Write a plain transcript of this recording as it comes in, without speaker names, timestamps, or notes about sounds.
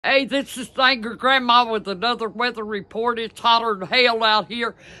Hey, this is Angry Grandma with another weather report. It's hotter than hell out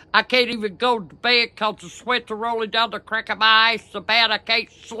here. I can't even go to bed because the sweats are rolling down the crack of my eyes so bad I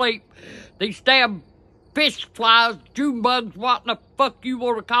can't sleep. These damn fish flies, June bugs, what the fuck you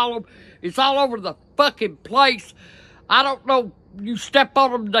want to call them, it's all over the fucking place. I don't know, you step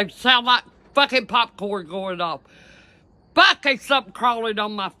on them, they sound like fucking popcorn going off. Fuck, there's something crawling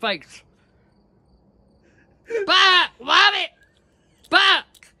on my face. Fuck, love it. Fuck.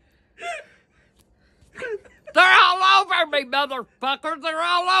 They're all over me, motherfucker. They're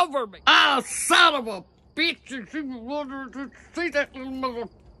all over me. Oh, son of a bitch. See that little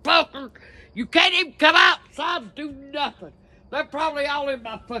motherfucker? You can't even come outside and do nothing. They're probably all in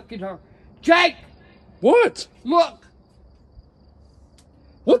my fucking hair. Jake! What? Look!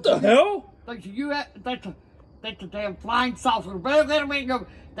 What the hell? That's a damn flying saucer.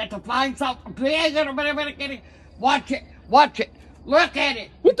 That's a flying saucer. Watch it. Watch it. Look at it.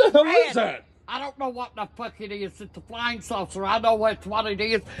 What the hell is that? I don't know what the fuck it is. It's a flying saucer. I know what it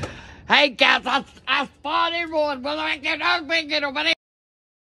is. Hey guys, I spotted one. Well, I can open it.